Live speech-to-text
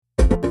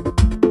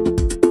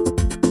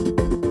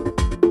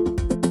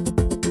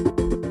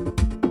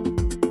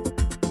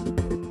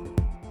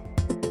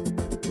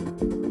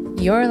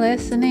You're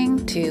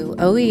listening to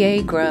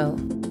OEA Grow,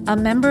 a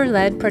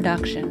member-led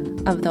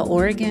production of the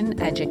Oregon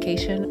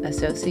Education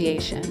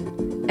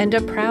Association and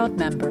a proud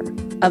member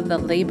of the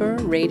Labor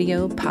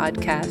Radio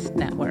Podcast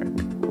Network.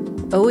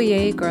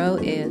 OEA Grow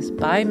is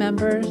by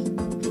members,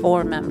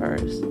 for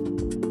members.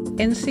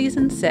 In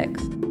Season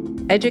 6,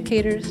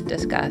 educators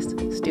discuss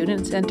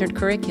student-centered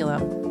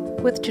curriculum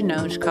with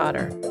Janoj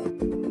Cotter.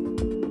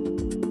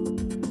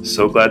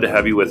 So glad to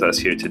have you with us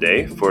here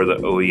today for the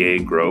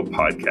OEA Grow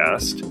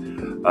podcast.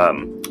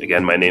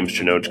 Again, my name is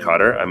Janoj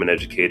Cotter. I'm an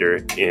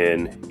educator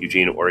in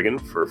Eugene, Oregon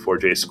for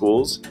 4J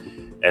Schools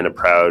and a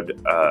proud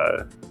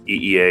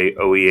EEA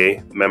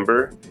OEA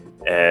member,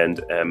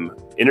 and am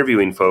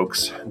interviewing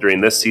folks during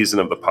this season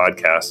of the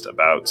podcast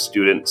about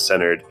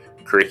student-centered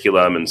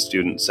curriculum and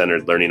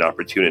student-centered learning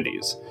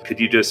opportunities. Could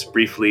you just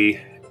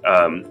briefly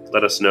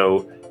let us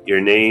know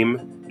your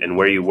name and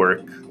where you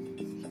work?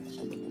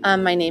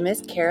 My name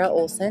is Kara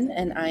Olson,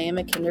 and I am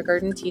a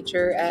kindergarten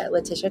teacher at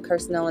Letitia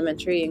Carson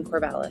Elementary in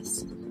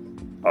Corvallis.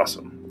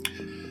 Awesome.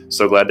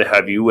 So glad to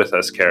have you with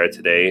us, Kara,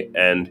 today.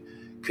 And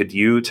could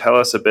you tell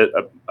us a bit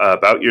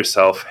about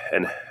yourself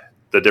and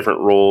the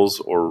different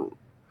roles or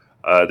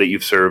that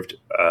you've served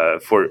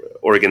for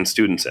Oregon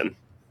students in?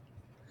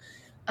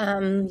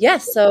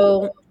 Yes,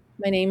 so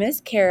my name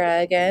is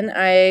Kara again.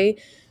 I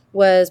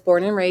was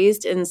born and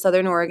raised in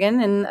Southern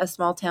Oregon in a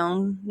small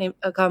town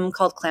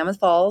called Klamath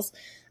Falls.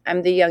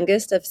 I'm the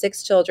youngest of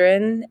 6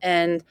 children,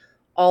 and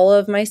all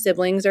of my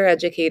siblings are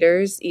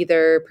educators,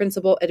 either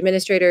principal,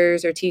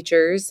 administrators, or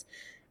teachers.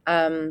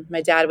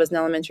 My dad was an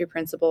elementary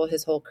principal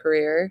his whole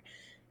career.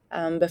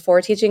 Before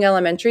teaching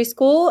elementary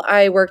school,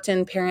 I worked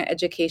in parent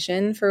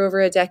education for over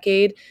a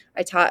decade.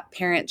 I taught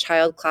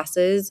parent-child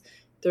classes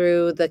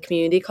through the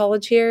community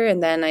college here,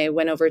 and then I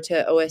went over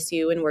to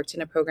OSU and worked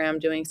in a program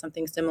doing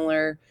something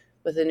similar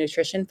with a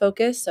nutrition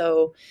focus.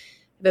 So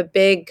I have a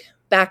big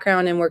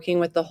background in working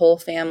with the whole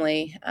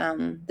family.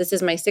 This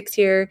is my 6th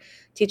year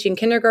teaching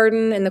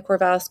kindergarten in the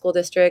Corvallis School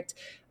District.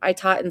 I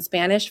taught in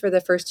Spanish for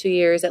the first 2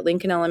 years at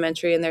Lincoln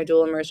Elementary in their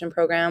dual immersion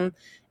program.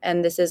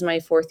 And this is my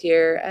 4th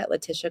year at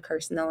Letitia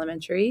Carson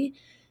Elementary.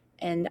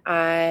 And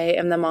I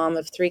am the mom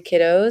of 3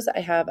 kiddos.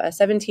 I have a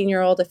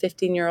 17-year-old, a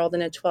 15-year-old,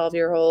 and a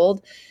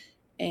 12-year-old.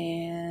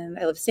 And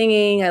I love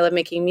singing. I love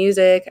making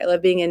music. I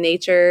love being in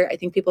nature. I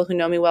think people who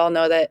know me well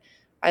know that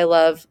I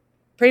love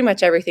pretty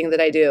much everything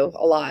that I do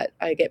a lot.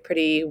 I get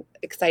pretty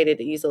excited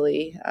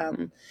easily.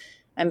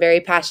 I'm very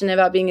passionate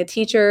about being a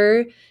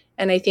teacher.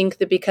 And I think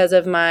that because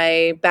of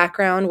my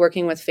background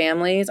working with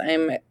families,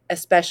 I'm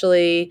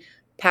especially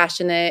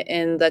passionate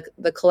in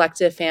the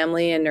collective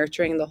family and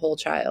nurturing the whole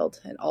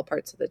child and all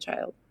parts of the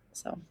child.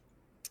 So,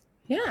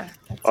 yeah.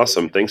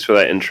 Awesome. Thanks for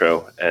that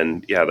intro.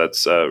 And yeah,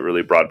 that's a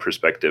really broad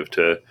perspective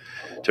to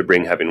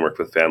bring, having worked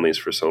with families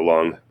for so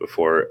long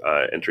before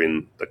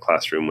entering the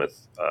classroom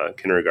with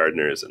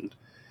kindergartners. And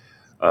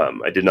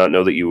I did not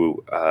know that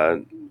you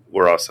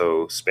were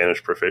also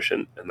Spanish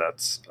proficient, and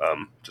that's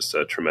just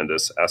a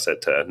tremendous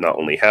asset to not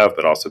only have,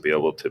 but also be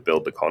able to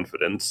build the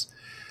confidence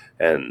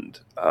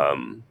and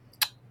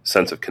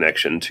sense of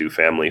connection to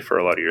family for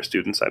a lot of your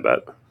students, I bet.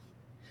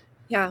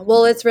 Yeah,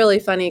 well, it's really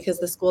funny because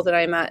the school that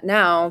I'm at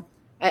now,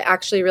 I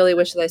actually really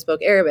wish that I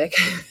spoke Arabic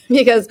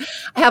because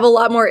I have a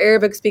lot more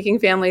Arabic-speaking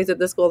families at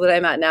the school that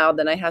I'm at now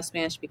than I have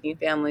Spanish-speaking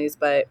families,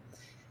 but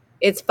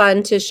it's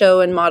fun to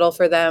show and model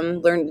for them,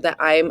 learn that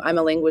I'm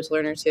a language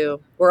learner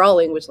too. We're all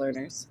language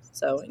learners.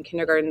 So in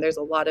kindergarten, there's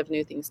a lot of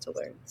new things to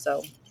learn.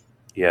 So,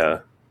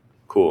 yeah,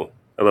 cool.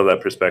 I love that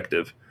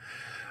perspective.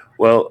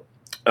 Well,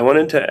 I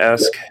wanted to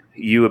ask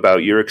you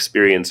about your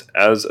experience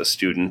as a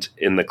student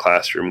in the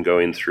classroom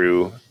going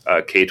through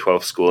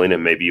K-12 schooling,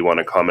 and maybe you want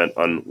to comment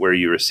on where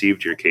you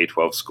received your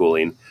K-12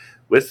 schooling.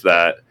 With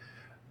that,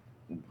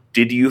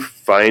 did you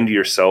find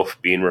yourself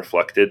being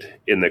reflected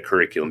in the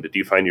curriculum? Did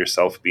you find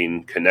yourself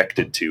being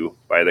connected to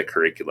by the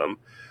curriculum?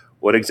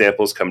 What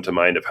examples come to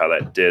mind of how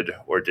that did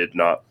or did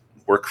not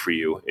work for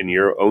you in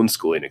your own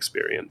schooling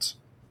experience?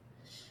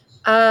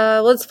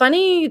 Well, it's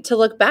funny to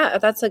look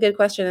back. That's a good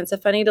question. It's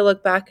funny to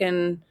look back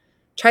and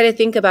try to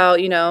think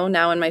about,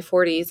 now in my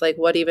 40s, like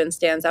what even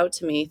stands out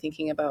to me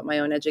thinking about my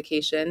own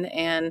education.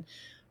 And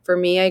for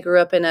me, I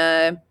grew up in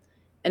a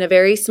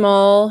very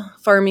small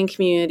farming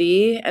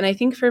community. And I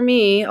think for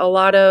me,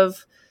 I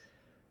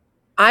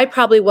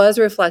probably was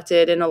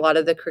reflected in a lot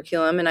of the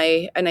curriculum. And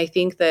I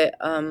think that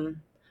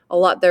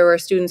there were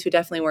students who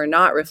definitely were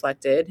not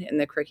reflected in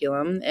the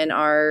curriculum in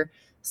our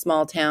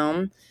small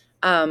town.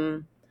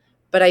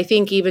 But I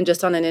think even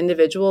just on an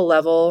individual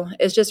level,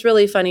 it's just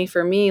really funny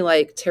for me,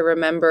 like to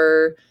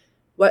remember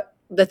what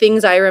the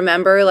things I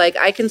remember. Like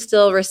I can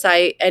still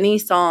recite any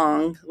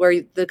song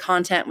where the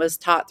content was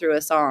taught through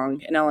a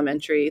song in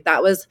elementary.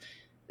 That was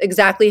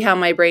exactly how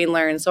my brain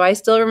learned. So I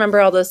still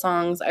remember all those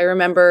songs. I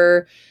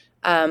remember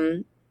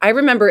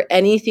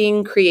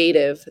anything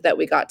creative that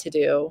we got to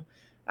do.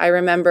 I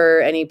remember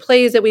any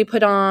plays that we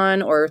put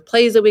on or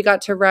plays that we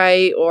got to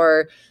write,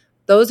 or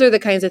those are the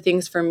kinds of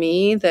things for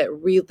me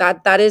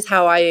that is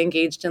how I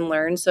engaged and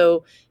learned.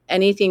 So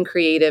anything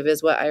creative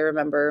is what I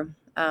remember.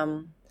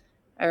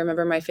 I I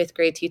remember my 5th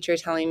grade teacher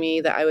telling me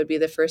that I would be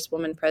the first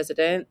woman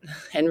president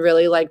and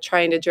really like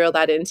trying to drill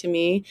that into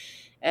me.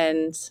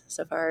 And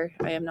so far,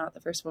 I am not the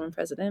first woman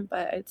president,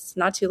 but it's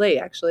not too late,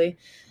 actually.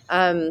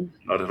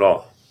 Not at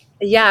all.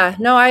 Yeah,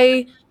 no,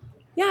 I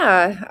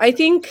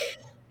think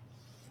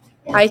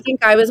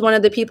I was one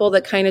of the people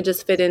that kind of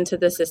just fit into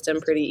the system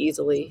pretty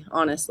easily,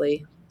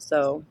 honestly.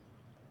 So,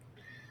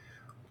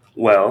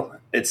 well,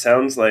 it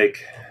sounds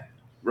like,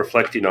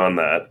 reflecting on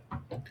that,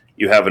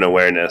 you have an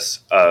awareness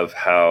of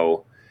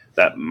how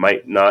that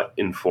might not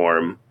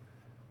inform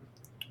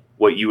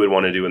what you would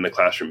want to do in the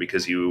classroom,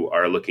 because you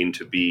are looking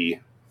to be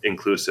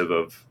inclusive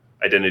of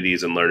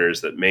identities and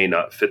learners that may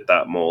not fit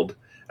that mold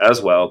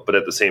as well. But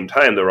at the same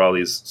time, there are all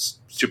these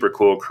super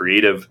cool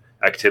creative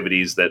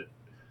activities that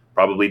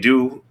probably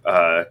do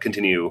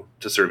continue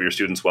to serve your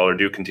students well, or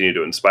do continue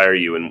to inspire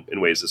you in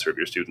ways that serve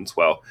your students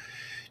well.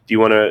 Do you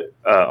want to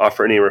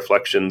offer any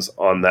reflections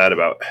on that,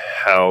 about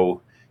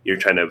how you're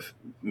kind of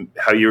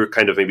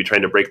maybe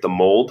trying to break the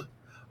mold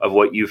of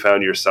what you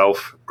found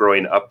yourself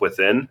growing up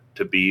within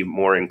to be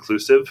more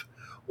inclusive,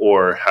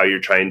 or how you're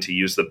trying to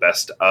use the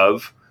best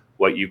of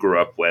what you grew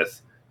up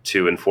with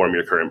to inform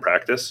your current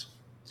practice?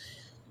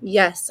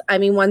 yes. I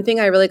mean, one thing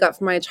I really got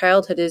from my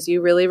childhood is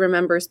you really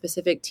remember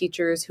specific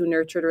teachers who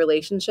nurtured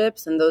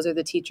relationships, and those are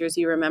the teachers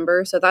you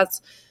remember. So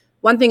that's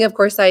one thing, of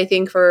course, I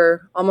think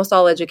for almost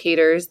all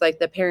educators, like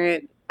the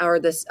parent or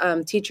this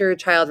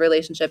teacher-child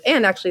relationship,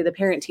 and actually the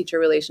parent-teacher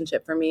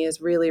relationship for me is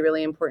really,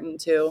 really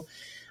important too.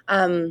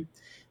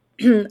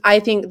 I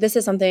think this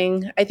is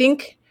something, I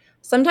think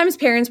sometimes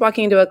parents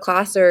walking into a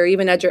class, or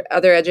even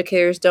other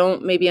educators,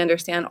 don't maybe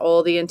understand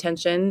all the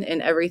intention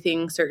in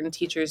everything certain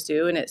teachers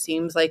do. And it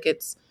seems like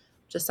it's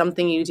just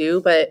something you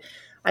do. But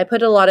I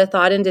put a lot of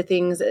thought into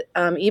things,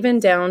 even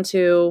down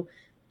to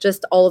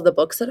just all of the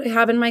books that I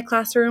have in my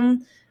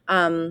classroom.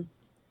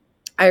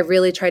 I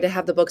really try to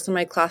have the books in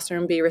my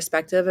classroom be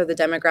respective of the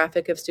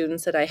demographic of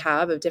students that I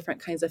have, of different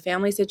kinds of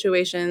family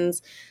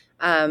situations.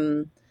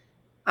 I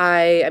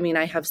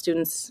have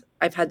students.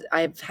 I've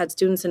had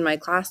students in my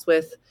class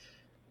with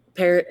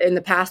in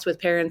the past with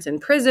parents in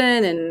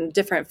prison, and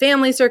different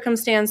family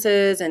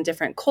circumstances and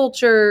different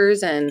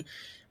cultures, and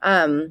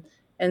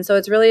so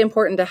it's really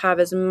important to have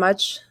as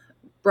much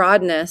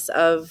broadness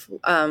of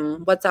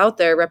what's out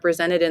there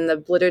represented in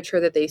the literature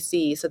that they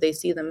see, so they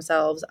see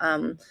themselves.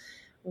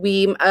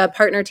 A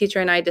partner teacher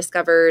and I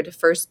discovered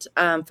First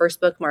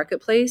Book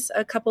Marketplace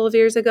a couple of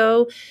years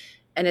ago.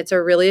 And it's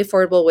a really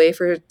affordable way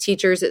for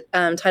teachers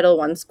at Title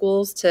I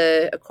schools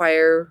to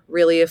acquire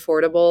really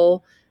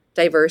affordable,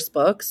 diverse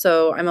books.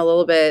 So I'm a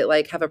little bit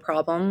have a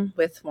problem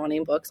with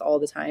wanting books all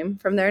the time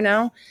from there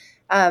now.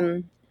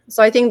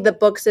 So I think the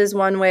books is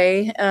one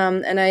way.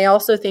 And I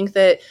also think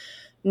that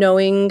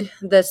knowing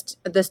the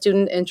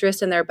student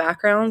interest in their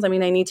backgrounds. I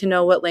mean, I need to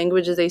know what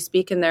languages they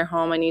speak in their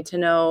home. I need to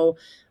know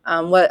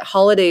what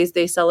holidays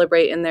they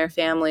celebrate in their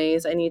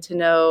families. I need to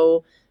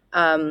know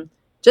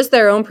just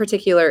their own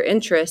particular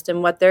interest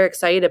and what they're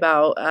excited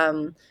about.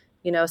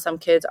 Some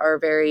kids are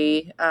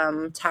very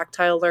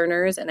tactile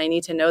learners, and I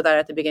need to know that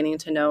at the beginning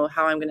to know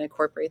how I'm going to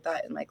incorporate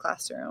that in my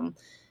classroom.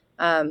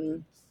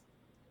 There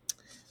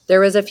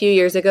was a few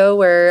years ago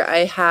where I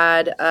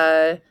had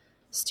a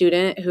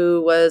student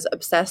who was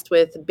obsessed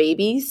with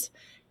babies,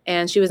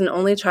 and she was an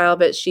only child,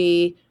 but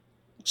she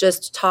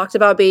just talked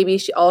about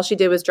babies. All she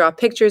did was draw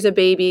pictures of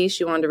babies.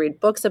 She wanted to read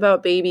books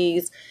about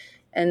babies.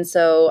 And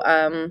so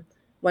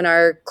when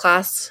our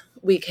class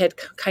week had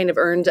kind of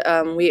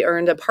we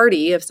earned a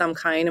party of some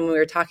kind, and we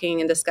were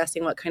talking and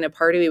discussing what kind of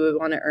party we would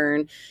want to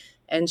earn.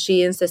 And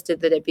she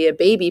insisted that it be a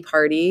baby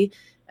party.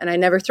 And I'd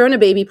never thrown a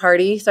baby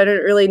party, so I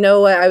didn't really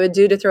know what I would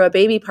do to throw a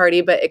baby party,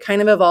 but it kind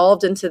of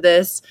evolved into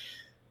this.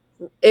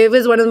 It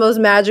was one of the most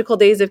magical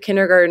days of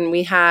kindergarten.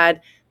 We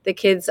had the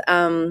kids,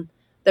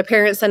 the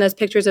parents sent us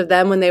pictures of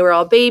them when they were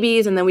all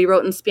babies, and then we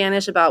wrote in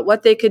Spanish about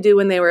what they could do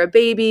when they were a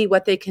baby,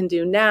 what they can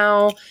do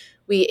now.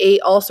 We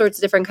ate all sorts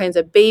of different kinds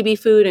of baby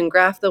food and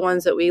graphed the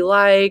ones that we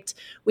liked.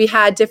 We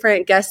had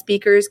different guest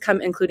speakers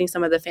come, including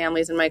some of the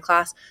families in my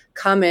class,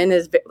 come in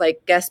as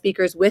guest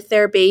speakers with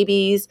their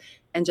babies,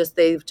 and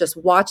they just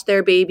watch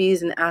their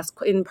babies and ask.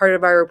 In part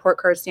of our report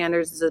card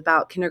standards is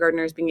about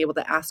kindergartners being able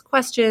to ask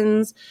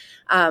questions.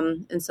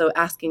 And so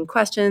asking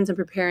questions and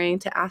preparing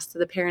to ask to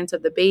the parents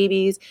of the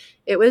babies.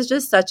 It was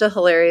just such a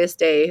hilarious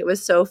day. It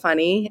was so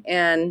funny.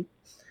 And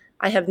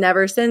I have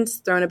never since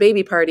thrown a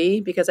baby party,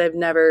 because I've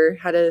never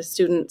had a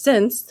student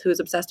since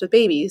who's obsessed with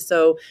babies.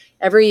 So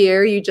every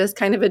year you just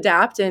kind of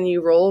adapt and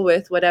you roll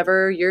with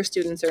whatever your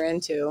students are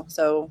into.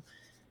 So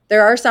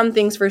there are some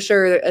things for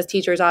sure as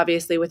teachers,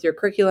 obviously, with your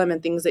curriculum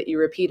and things that you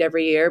repeat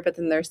every year. But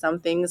then there's some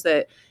things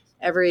that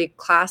every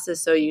class is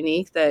so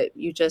unique that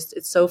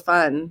it's so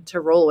fun to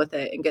roll with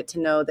it and get to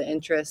know the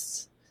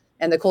interests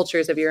and the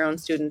cultures of your own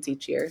students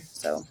each year.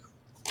 So.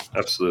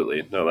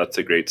 Absolutely. No, that's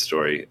a great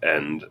story,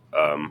 and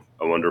a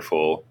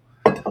wonderful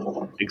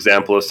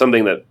example of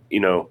something that,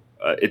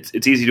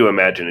 it's easy to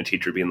imagine a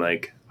teacher being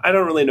like, I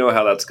don't really know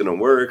how that's going to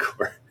work,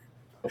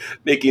 or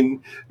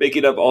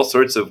making up all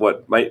sorts of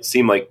what might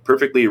seem like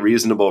perfectly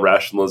reasonable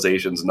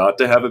rationalizations not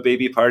to have a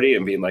baby party,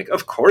 and being like,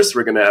 of course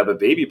we're going to have a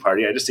baby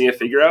party. I just need to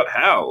figure out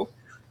how.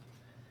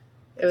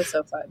 It was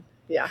so fun.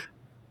 Yeah.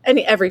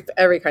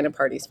 Every kind of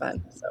party's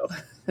fun.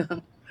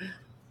 So,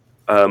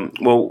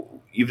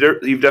 well,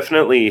 you've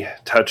definitely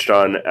touched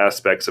on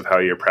aspects of how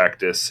your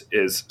practice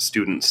is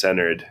student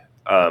centered.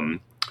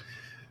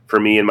 For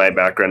me, in my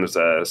background as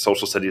a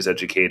social studies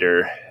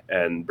educator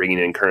and bringing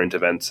in current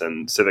events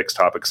and civics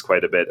topics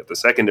quite a bit at the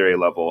secondary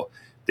level,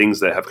 things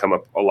that have come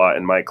up a lot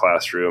in my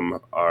classroom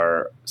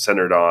are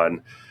centered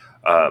on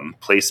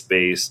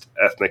place-based,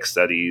 ethnic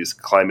studies,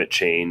 climate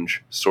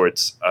change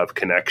sorts of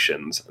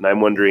connections. And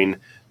I'm wondering,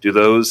 do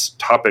those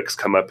topics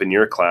come up in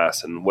your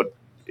class? And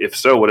if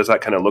so, what does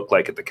that kind of look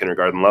like at the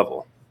kindergarten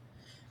level?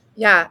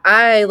 Yeah,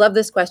 I love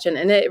this question.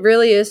 And it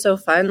really is so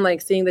fun,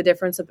 like seeing the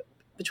difference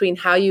between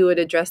how you would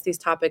address these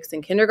topics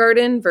in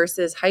kindergarten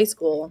versus high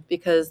school,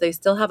 because they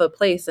still have a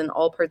place in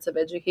all parts of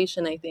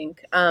education, I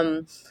think.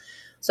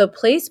 So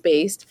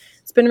place-based,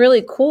 it's been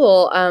really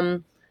cool.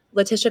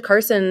 Letitia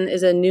Carson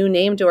is a new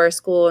name to our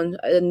school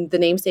and the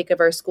namesake of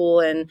our school.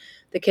 And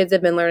the kids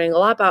have been learning a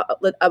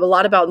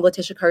lot about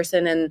Letitia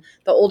Carson. And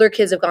the older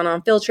kids have gone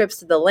on field trips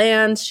to the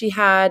land she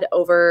had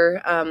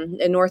over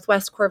in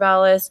Northwest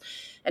Corvallis.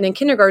 And in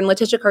kindergarten,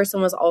 Letitia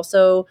Carson was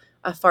also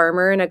a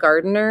farmer and a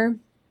gardener.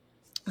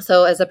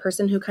 So as a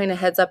person who kind of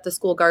heads up the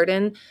school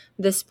garden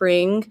this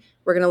spring,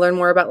 we're going to learn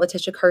more about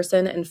Letitia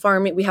Carson and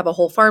farming. We have a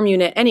whole farm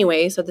unit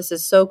anyway, so this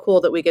is so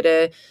cool that we get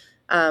to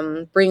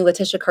bring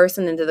Letitia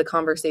Carson into the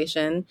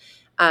conversation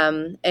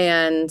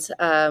and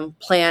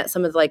plant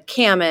some of like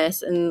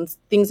camas and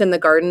things in the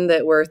garden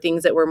that were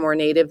things that were more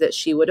native that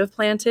she would have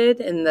planted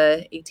in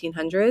the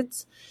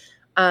 1800s.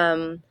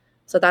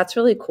 So that's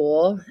really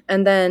cool.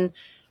 And then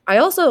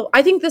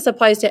I think this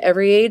applies to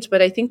every age,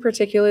 but I think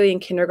particularly in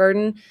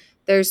kindergarten,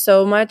 there's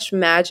so much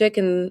magic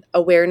and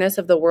awareness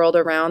of the world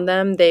around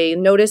them. They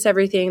notice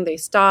everything, they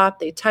stop,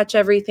 they touch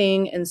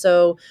everything. And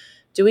so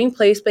doing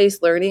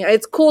place-based learning,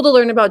 it's cool to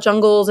learn about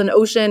jungles and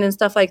ocean and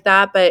stuff like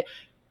that, but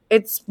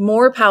it's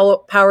more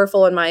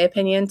powerful, in my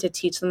opinion, to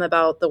teach them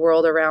about the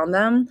world around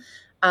them.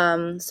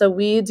 So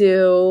we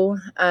do,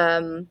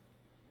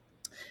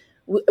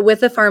 with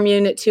the farm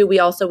unit too,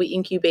 we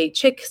incubate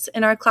chicks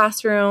in our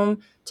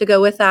classroom. To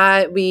go with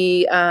that,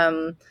 we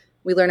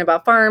learn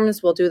about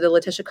farms. We'll do the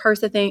Letitia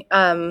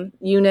Carson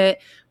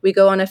unit. We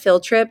go on a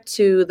field trip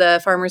to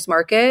the farmer's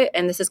market,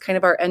 and this is kind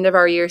of our end of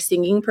our year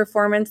singing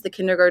performance. The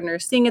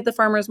kindergartners sing at the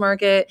farmer's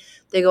market.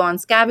 They go on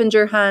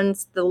scavenger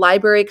hunts. The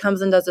library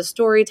comes and does a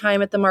story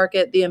time at the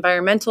market. The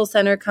environmental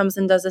center comes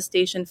and does a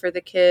station for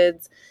the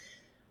kids.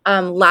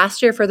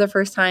 Last year, for the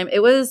first time,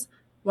 it was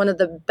one of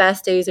the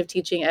best days of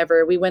teaching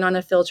ever. We went on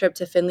a field trip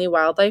to Finley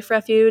Wildlife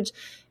Refuge,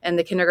 and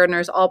the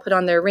kindergartners all put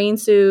on their rain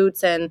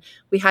suits, and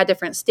we had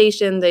different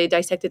stations. They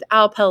dissected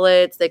owl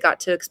pellets. They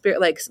got to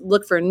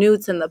look for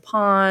newts in the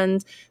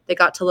pond. They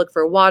got to look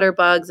for water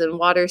bugs and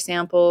water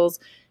samples.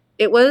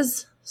 It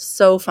was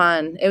so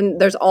fun. And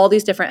there's all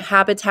these different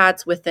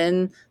habitats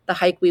within the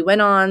hike we went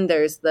on.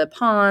 There's the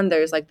pond,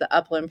 there's like the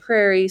upland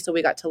prairie. So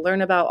we got to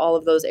learn about all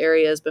of those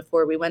areas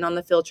before we went on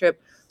the field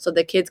trip, so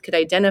the kids could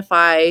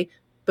identify.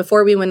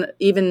 Before we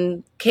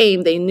even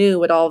came, they knew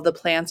what all of the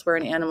plants were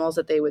and animals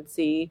that they would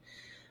see.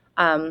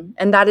 And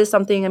that is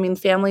something,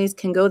 families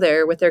can go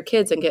there with their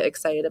kids and get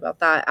excited about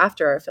that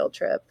after our field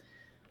trip.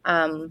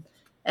 And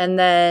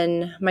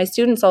then my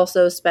students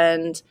also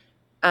spend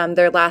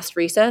their last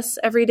recess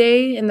every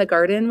day in the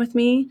garden with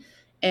me.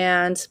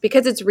 And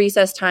because it's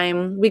recess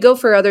time, we go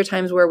for other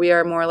times where we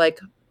are more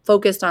like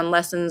focused on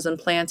lessons and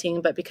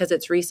planting. But because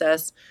it's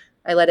recess,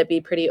 I let it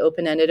be pretty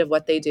open-ended of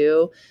what they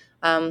do.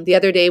 The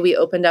other day, we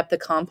opened up the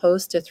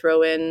compost to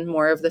throw in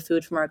more of the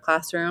food from our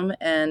classroom,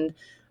 and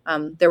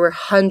there were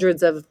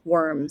hundreds of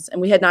worms.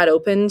 And we had not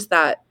opened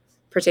that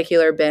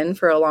particular bin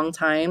for a long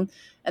time,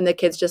 and the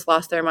kids just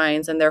lost their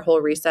minds, and their whole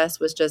recess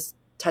was just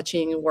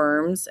touching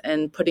worms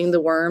and putting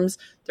the worms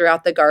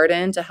throughout the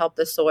garden to help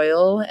the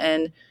soil.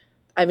 And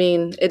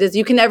it is,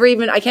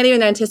 I can't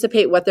even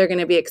anticipate what they're going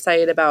to be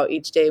excited about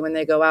each day when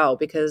they go out,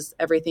 because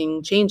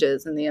everything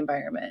changes in the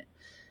environment.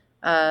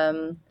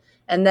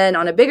 And then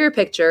on a bigger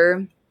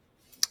picture,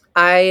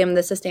 I am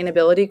the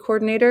sustainability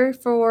coordinator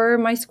for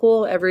my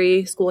school.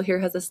 Every school here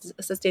has a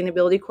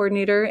sustainability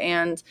coordinator.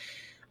 And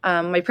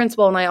my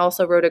principal and I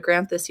also wrote a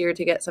grant this year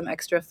to get some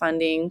extra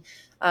funding.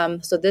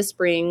 So this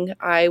spring,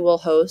 I will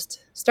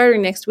host,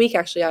 starting next week,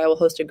 actually, I will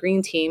host a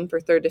green team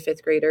for 3rd to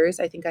 5th graders.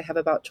 I think I have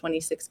about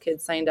 26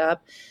 kids signed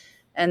up.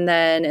 And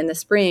then in the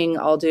spring,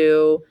 I'll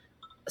teach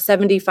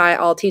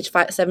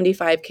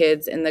 75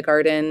 kids in the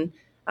garden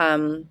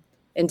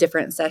in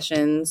different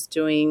sessions,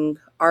 doing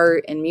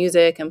art and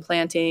music and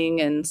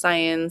planting and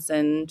science,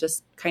 and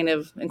just kind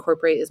of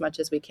incorporate as much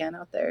as we can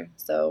out there.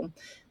 So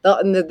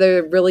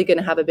they're really going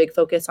to have a big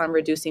focus on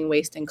reducing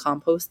waste and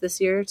compost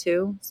this year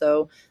too.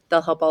 So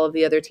they'll help all of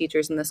the other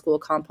teachers in the school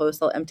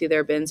compost. They'll empty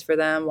their bins for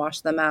them,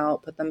 wash them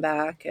out, put them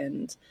back.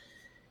 And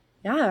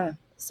yeah,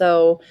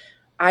 so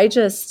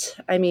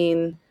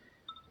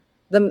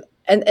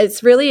And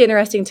it's really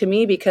interesting to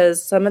me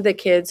because some of the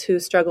kids who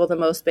struggle the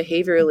most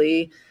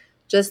behaviorally,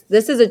 just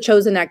this is a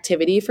chosen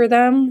activity for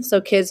them. So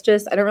kids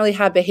I don't really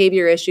have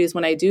behavior issues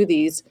when I do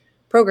these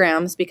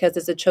programs because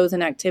it's a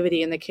chosen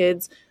activity and the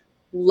kids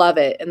love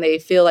it and they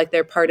feel like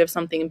they're part of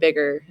something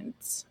bigger.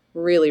 It's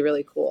really,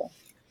 really cool.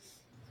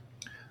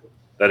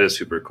 That is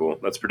super cool.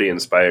 That's pretty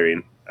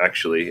inspiring,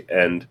 actually.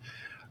 And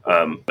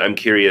I'm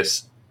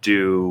curious,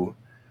 do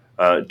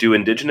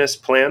indigenous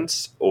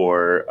plants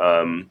or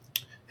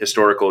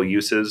historical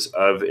uses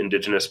of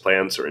indigenous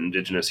plants or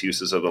indigenous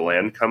uses of the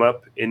land come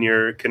up in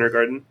your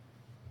kindergarten?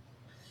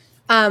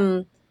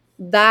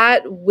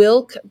 That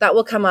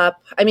will come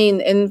up. I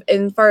mean,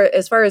 as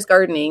far as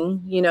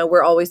gardening,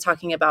 we're always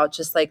talking about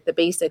just like the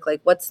basic,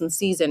 like what's in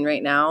season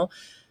right now.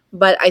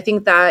 But I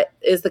think that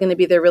is going to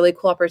be the really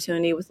cool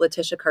opportunity with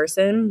Letitia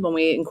Carson when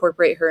we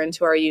incorporate her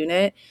into our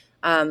unit.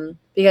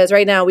 Because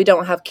right now we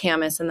don't have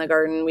camas in the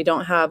garden. We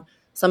don't have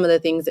some of the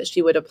things that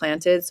she would have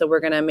planted. So we're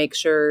going to make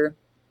sure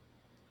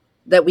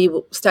that we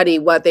study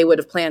what they would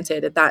have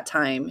planted at that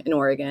time in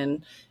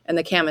Oregon. And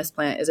the camas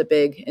plant is a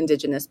big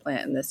indigenous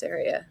plant in this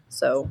area.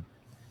 So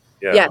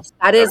yes,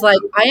 that is like,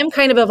 I am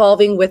kind of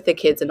evolving with the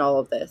kids in all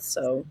of this.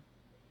 So.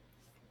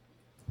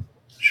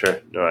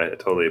 Sure. No, I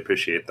totally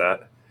appreciate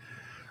that.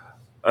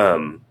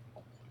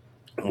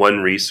 One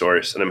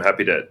resource, and I'm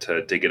happy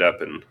to dig it up,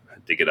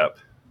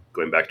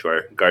 going back to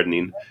our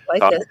gardening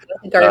talk.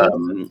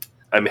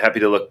 I'm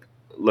happy to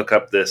look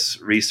up this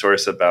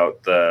resource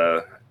about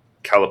the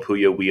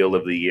Kalapuya Wheel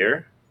of the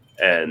Year.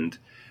 And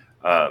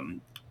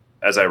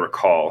as I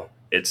recall,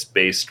 it's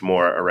based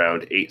more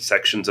around 8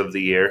 sections of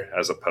the year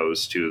as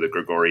opposed to the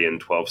Gregorian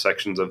 12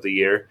 sections of the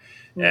year.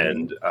 Mm-hmm.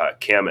 And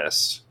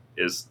Camas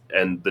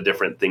and the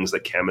different things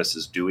that Camas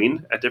is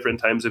doing at different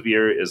times of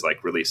year is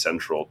like really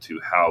central to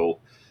how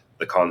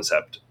the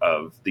concept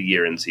of the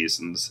year and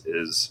seasons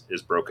is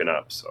broken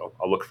up. So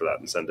I'll look for that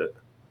and send it.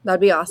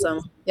 That'd be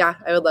awesome. Yeah,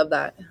 I would love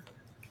that.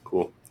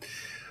 Cool.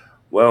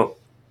 Well,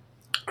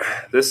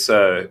 this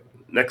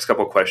next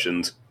couple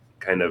questions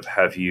kind of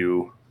have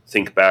you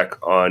think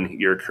back on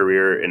your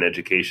career in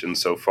education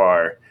so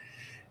far.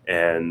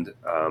 And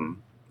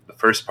the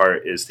first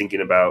part is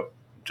thinking about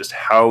just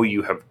how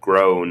you have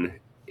grown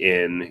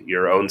in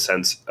your own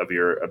sense of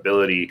your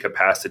ability,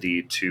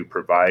 capacity to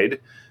provide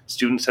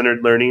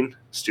student-centered learning,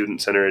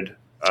 student-centered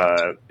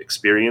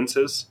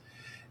experiences.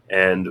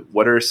 And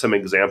what are some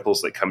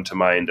examples that come to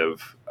mind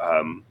of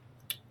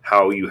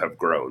how you have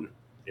grown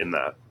in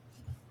that?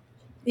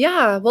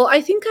 Yeah, well,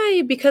 I think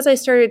because I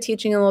started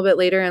teaching a little bit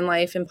later in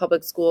life in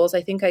public schools,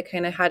 I think I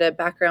kind of had a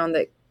background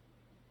that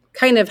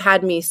kind of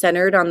had me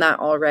centered on that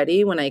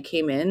already when I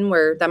came in,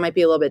 where that might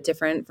be a little bit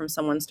different from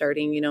someone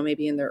starting,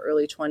 maybe in their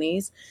early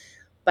 20s.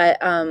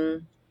 But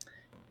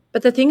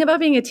the thing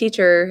about being a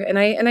teacher, and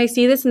I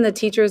see this in the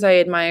teachers I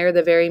admire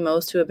the very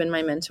most who have been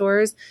my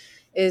mentors,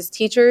 is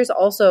teachers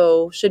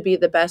also should be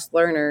the best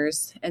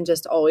learners and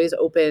just always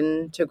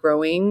open to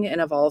growing and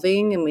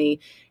evolving. And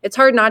it's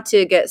hard not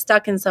to get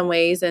stuck in some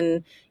ways.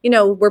 And,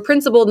 we're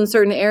principled in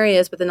certain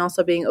areas, but then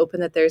also being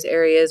open that there's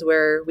areas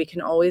where we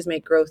can always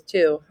make growth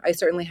too. I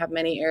certainly have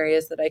many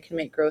areas that I can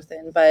make growth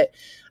in. But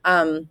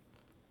when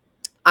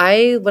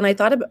I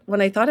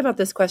thought about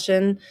this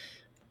question,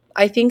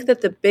 I think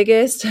that the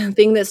biggest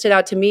thing that stood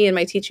out to me in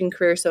my teaching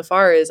career so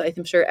far is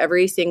I'm sure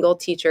every single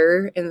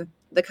teacher in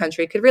the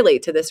country could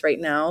relate to this right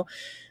now,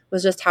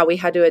 was just how we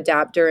had to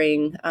adapt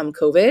during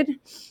COVID.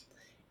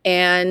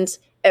 And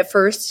at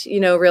first,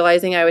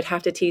 realizing I would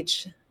have to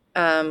teach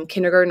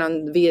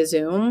kindergarten via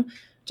Zoom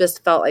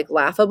just felt like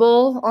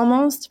laughable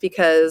almost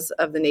because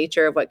of the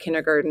nature of what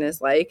kindergarten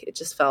is like. It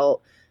just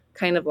felt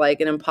kind of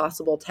like an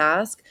impossible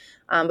task.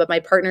 But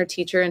my partner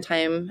teacher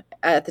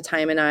at the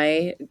time and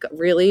I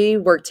really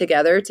worked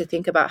together to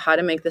think about how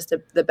to make this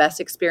the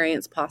best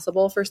experience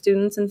possible for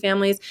students and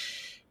families.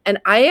 And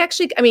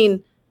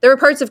there were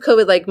parts of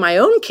COVID, like my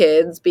own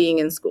kids being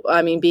in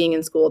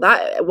school,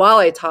 that while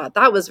I taught,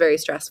 that was very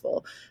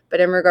stressful. But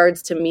in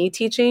regards to me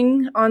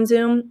teaching on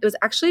Zoom, it was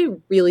actually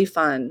really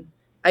fun.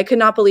 I could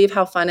not believe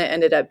how fun it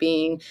ended up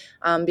being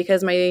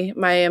because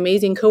my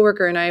amazing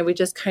coworker and I, we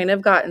just kind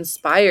of got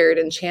inspired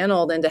and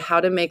channeled into how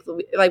to make,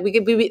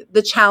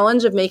 the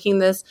challenge of making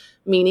this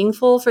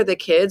meaningful for the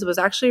kids was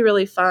actually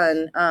really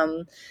fun.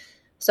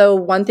 So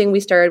one thing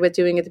we started with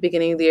doing at the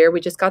beginning of the year, we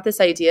just got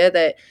this idea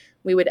that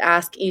we would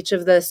ask each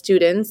of the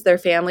students, their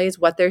families,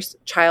 what their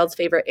child's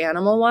favorite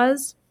animal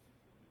was.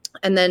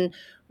 And then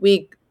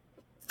we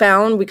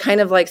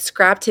kind of like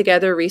scrapped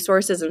together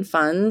resources and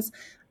funds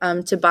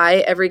to buy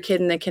every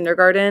kid in the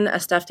kindergarten a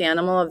stuffed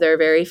animal of their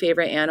very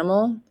favorite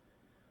animal.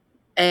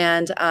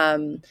 And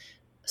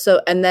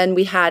then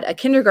we had a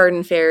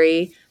kindergarten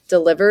fairy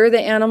deliver the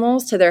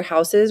animals to their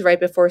houses right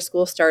before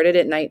school started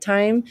at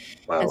nighttime.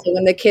 Wow. And so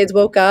when the kids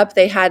woke up,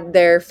 they had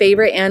their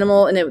favorite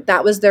animal, and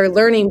that was their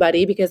learning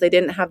buddy because they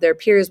didn't have their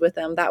peers with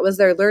them. That was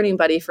their learning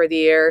buddy for the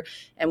year.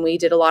 And we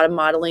did a lot of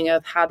modeling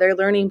of how their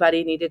learning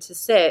buddy needed to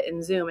sit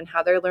in Zoom and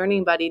how their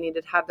learning buddy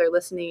needed to have their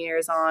listening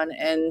ears on.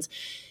 And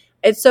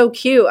it's so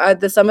cute.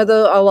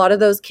 A lot of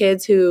those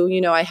kids who,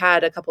 I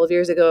had a couple of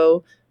years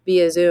ago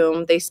via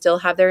Zoom, they still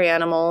have their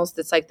animals.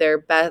 It's like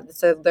their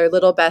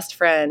little best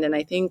friend. And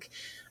I think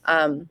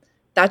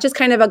that just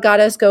kind of got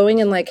us going,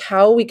 and like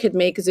how we could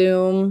make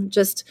Zoom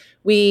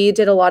we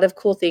did a lot of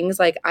cool things.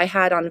 Like I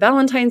had on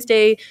Valentine's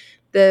Day,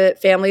 the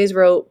families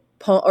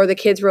the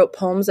kids wrote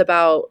poems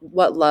about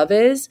what love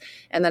is.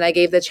 And then I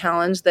gave the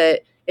challenge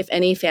that if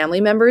any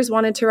family members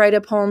wanted to write a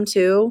poem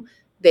too,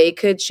 they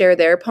could share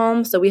their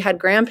poem. So we had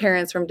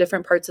grandparents from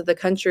different parts of the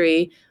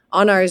country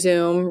on our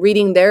Zoom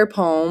reading their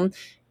poem.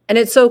 And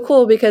it's so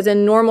cool because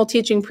in normal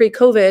teaching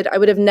pre-COVID, I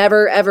would have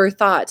never, ever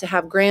thought to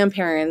have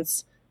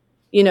grandparents,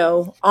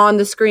 on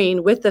the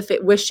screen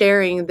with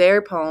sharing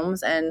their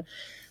poems. And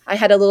I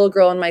had a little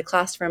girl in my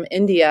class from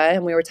India,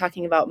 and we were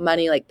talking about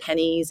money, like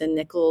pennies and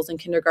nickels in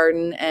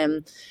kindergarten.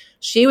 And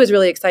she was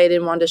really excited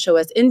and wanted to show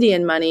us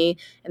Indian money.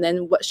 And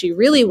then what she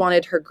really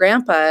wanted her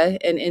grandpa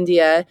in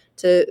India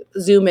to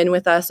Zoom in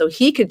with us so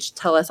he could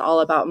tell us all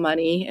about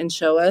money and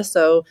show us.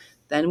 So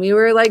then we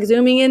were like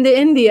Zooming into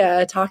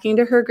India, talking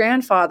to her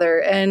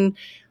grandfather. And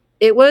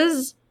it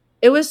was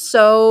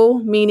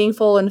so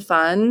meaningful and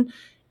fun.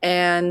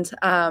 And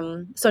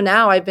so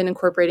now I've been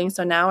incorporating.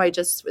 So now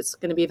it's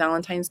going to be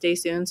Valentine's Day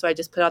soon. So I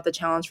just put out the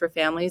challenge for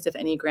families. If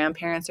any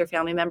grandparents or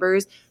family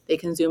members, they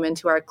can Zoom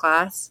into our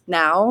class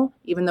now,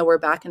 even though we're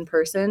back in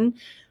person.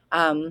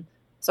 So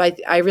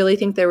I really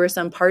think there were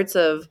some parts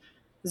of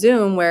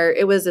Zoom where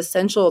it was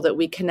essential that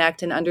we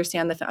connect and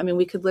understand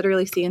we could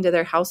literally see into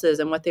their houses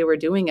and what they were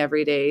doing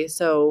every day.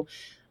 So,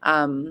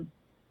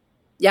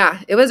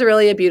 yeah, it was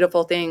really a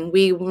beautiful thing.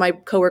 My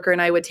coworker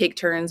and I would take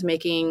turns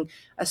making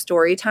a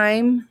story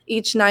time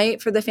each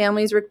night for the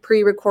families,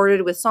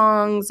 pre-recorded with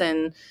songs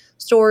and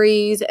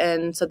stories.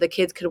 And so the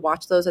kids could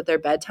watch those at their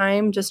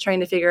bedtime, just trying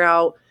to figure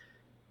out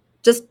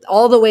just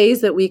all the ways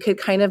that we could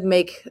kind of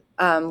make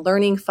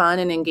learning fun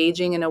and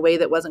engaging in a way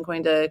that wasn't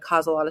going to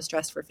cause a lot of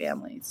stress for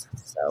families.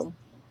 So,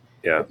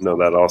 yeah, no,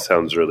 that all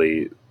sounds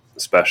really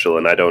special.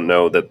 And I don't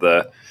know that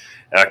the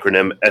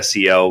acronym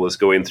SEL was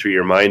going through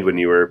your mind when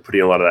you were putting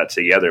a lot of that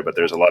together, but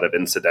there's a lot of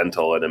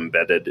incidental and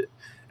embedded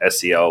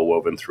SEL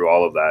woven through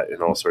all of that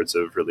in all sorts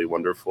of really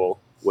wonderful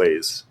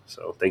ways.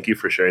 So thank you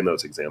for sharing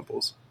those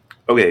examples.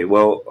 Okay,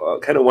 well,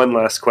 kind of one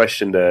last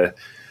question to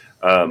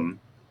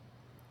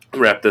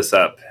wrap this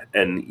up.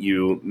 And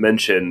you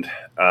mentioned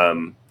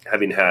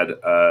having had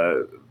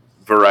a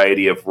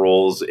variety of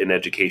roles in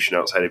education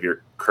outside of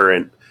your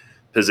current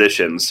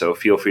positions. So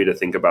feel free to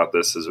think about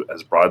this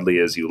as broadly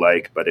as you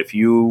like. But if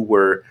you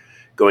were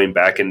going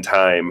back in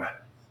time,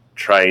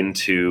 trying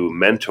to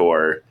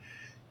mentor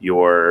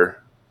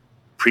your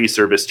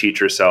pre-service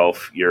teacher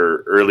self, your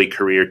early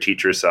career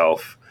teacher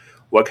self,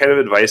 what kind of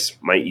advice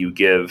might you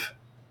give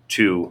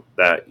to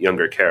that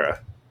younger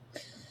Kara?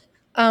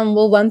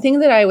 Well, one thing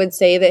that I would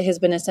say that has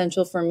been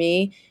essential for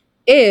me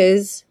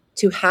is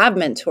to have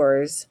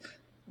mentors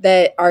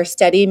that are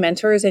steady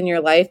mentors in your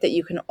life that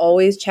you can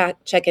always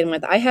check in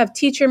with. I have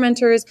teacher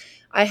mentors.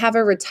 I have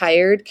a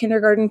retired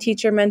kindergarten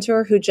teacher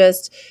mentor who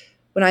just,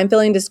 when I'm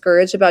feeling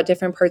discouraged about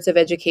different parts of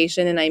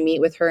education and I meet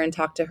with her and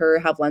talk to her,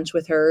 have lunch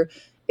with her,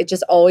 it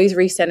just always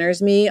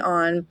recenters me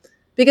on,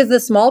 because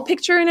the small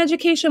picture in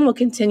education will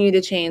continue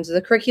to change.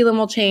 The curriculum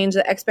will change,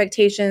 the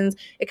expectations.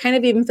 It kind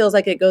of even feels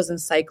like it goes in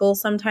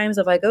cycles sometimes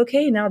of like,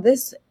 okay, now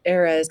this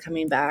era is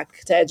coming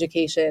back to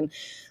education.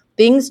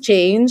 Things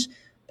change,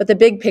 but the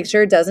big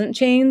picture doesn't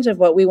change of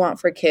what we want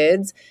for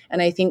kids.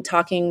 And I think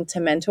talking to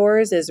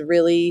mentors is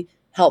really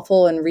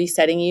helpful in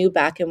resetting you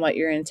back in what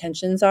your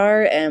intentions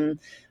are. And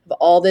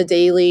all the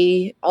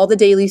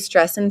daily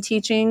stress in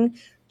teaching,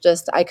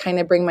 I kind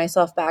of bring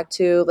myself back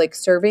to like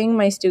serving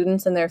my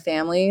students and their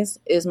families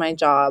is my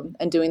job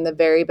and doing the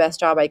very best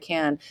job I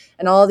can.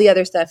 And all the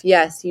other stuff,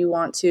 yes, you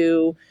want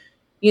to,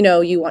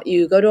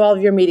 you go to all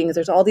of your meetings.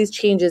 There's all these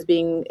changes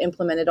being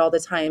implemented all the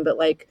time. But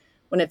like,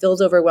 when it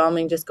feels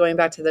overwhelming, just going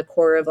back to the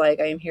core of like,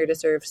 I am here to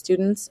serve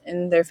students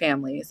and their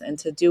families and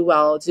to do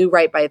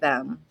right by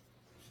them.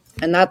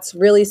 And that's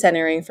really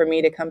centering for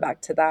me to come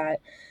back to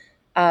that.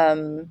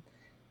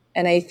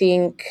 And I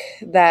think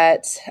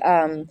that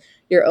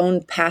your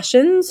own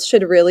passions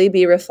should really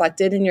be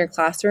reflected in your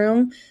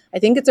classroom. I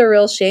think it's a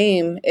real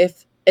shame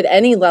if at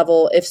any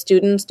level, if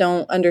students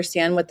don't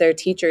understand what their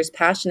teacher's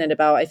passionate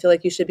about. I feel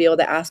like you should be able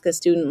to ask a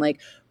student, like,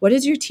 what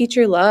does your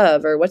teacher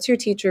love? Or what's your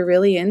teacher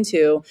really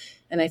into?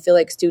 And I feel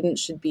like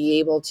students should be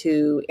able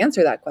to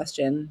answer that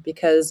question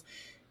because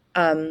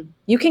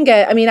you can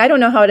get, I don't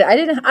know how to,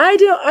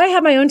 I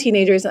have my own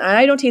teenagers and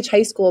I don't teach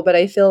high school, but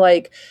I feel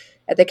like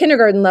at the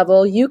kindergarten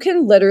level, you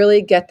can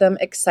literally get them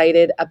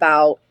excited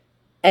about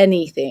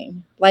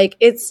anything. Like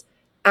it's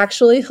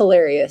actually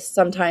hilarious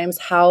sometimes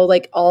how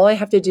like all I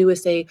have to do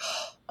is say,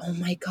 oh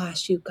my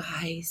gosh, you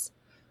guys,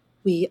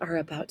 we are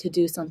about to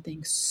do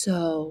something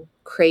so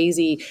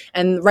crazy.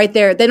 And right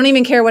there, they don't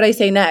even care what I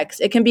say next.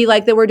 It can be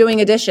like that we're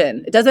doing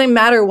addition. It doesn't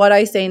matter what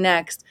I say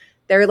next.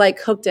 They're like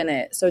hooked in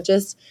it. So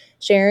just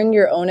sharing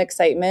your own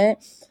excitement.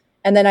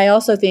 And then I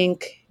also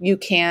think you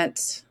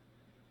can't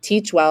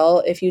teach well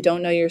if you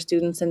don't know your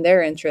students and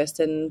their interests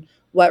and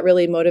what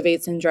really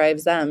motivates and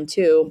drives them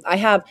too.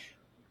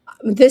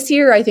 This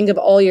year, I think of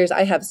all years,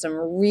 I have some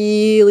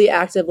really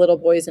active little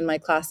boys in my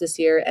class this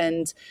year.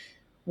 And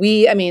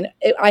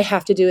I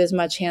have to do as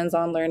much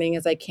hands-on learning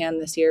as I can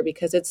this year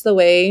because it's the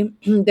way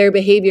their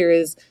behavior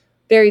is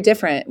very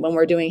different when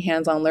we're doing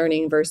hands-on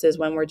learning versus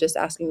when we're just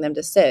asking them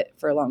to sit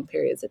for long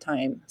periods of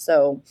time.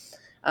 So,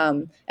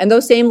 and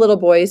those same little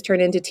boys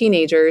turn into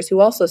teenagers who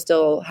also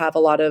still have a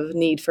lot of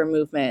need for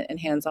movement and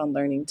hands-on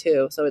learning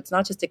too. So it's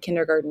not just a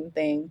kindergarten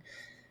thing.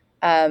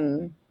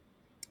 I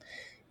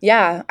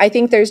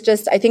think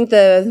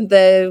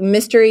the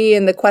mystery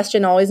and the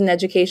question always in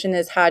education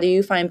is how do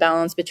you find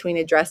balance between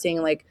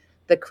addressing like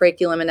the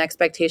curriculum and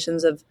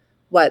expectations of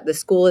what the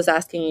school is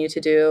asking you to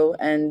do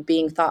and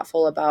being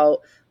thoughtful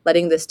about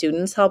letting the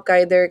students help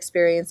guide their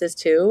experiences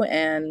too.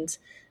 And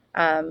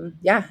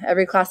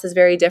every class is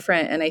very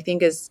different. And I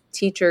think as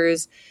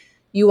teachers,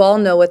 you all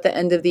know what the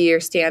end of the year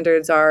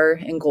standards are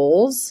and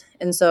goals.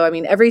 And so,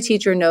 every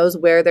teacher knows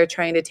where they're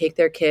trying to take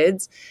their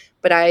kids.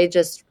 But I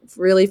just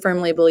really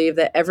firmly believe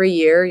that every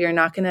year you're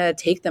not going to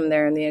take them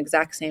there in the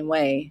exact same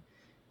way.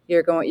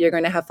 You're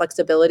going to have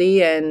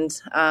flexibility and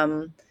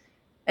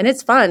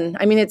it's fun.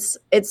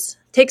 It's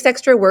takes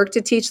extra work to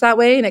teach that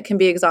way, and it can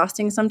be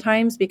exhausting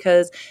sometimes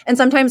and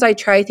sometimes I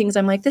try things.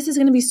 I'm like, this is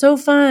going to be so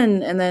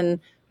fun, and then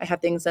I have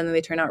things and then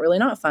they turn out really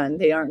not fun.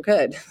 They aren't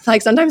good.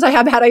 Like sometimes I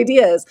have bad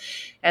ideas,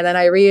 and then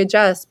I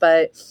readjust.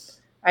 But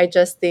I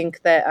just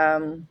think that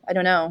I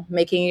don't know,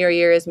 making your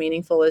year as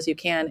meaningful as you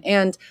can.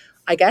 And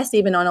I guess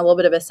even on a little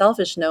bit of a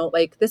selfish note,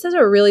 like this is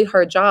a really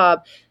hard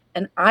job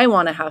and I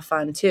want to have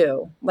fun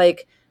too.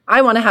 Like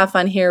I want to have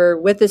fun here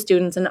with the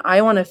students and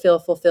I want to feel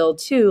fulfilled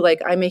too.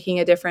 Like I'm making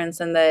a difference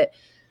and that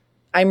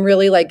I'm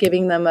really like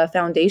giving them a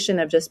foundation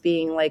of just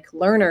being like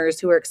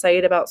learners who are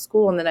excited about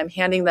school. And then I'm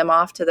handing them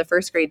off to the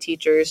first grade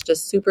teachers,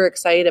 just super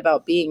excited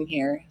about being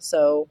here.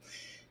 So,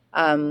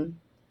 and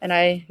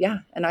I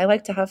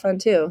like to have fun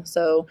too.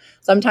 So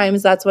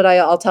sometimes that's what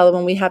I'll tell them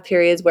when we have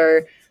periods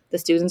where the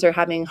students are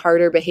having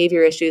harder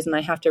behavior issues and I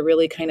have to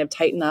really kind of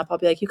tighten up. I'll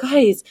be like, you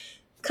guys,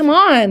 come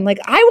on. Like,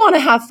 I want to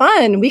have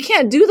fun. We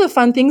can't do the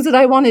fun things that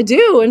I want to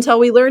do until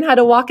we learn how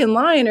to walk in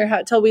line or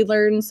until we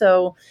learn.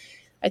 So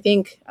I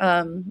think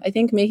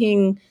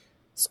making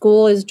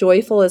school as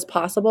joyful as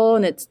possible.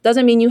 And it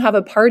doesn't mean you have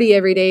a party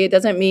every day. It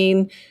doesn't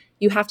mean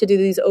you have to do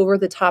these over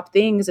the top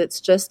things.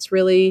 It's just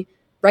really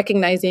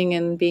recognizing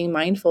and being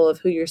mindful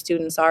of who your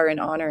students are and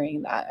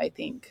honoring that, I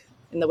think,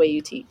 in the way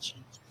you teach.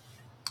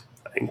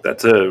 I think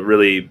that's a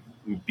really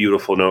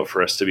beautiful note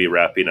for us to be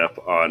wrapping up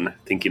on,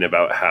 thinking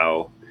about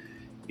how,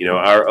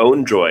 our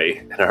own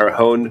joy and our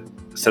own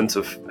sense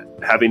of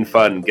having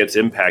fun gets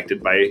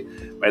impacted by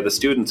the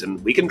students,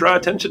 and we can draw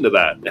attention to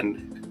that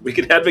and we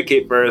can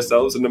advocate for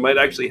ourselves, and it might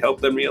actually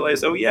help them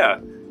realize, oh yeah,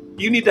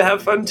 you need to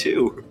have fun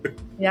too.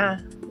 Yeah.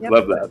 Yep.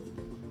 Love that.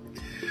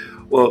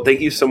 Well,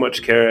 thank you so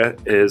much, Kara.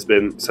 It has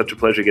been such a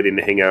pleasure getting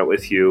to hang out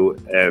with you,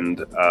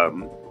 and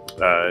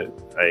I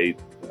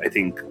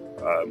think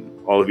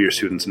all of your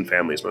students and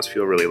families must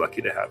feel really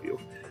lucky to have you.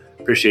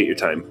 Appreciate your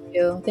time.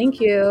 Thank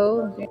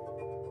you.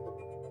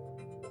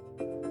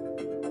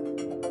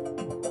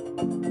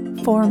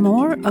 For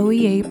more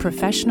OEA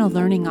professional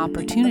learning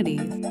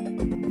opportunities,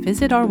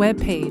 visit our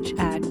webpage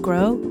at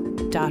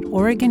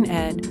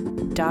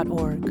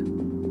grow.oregoned.org.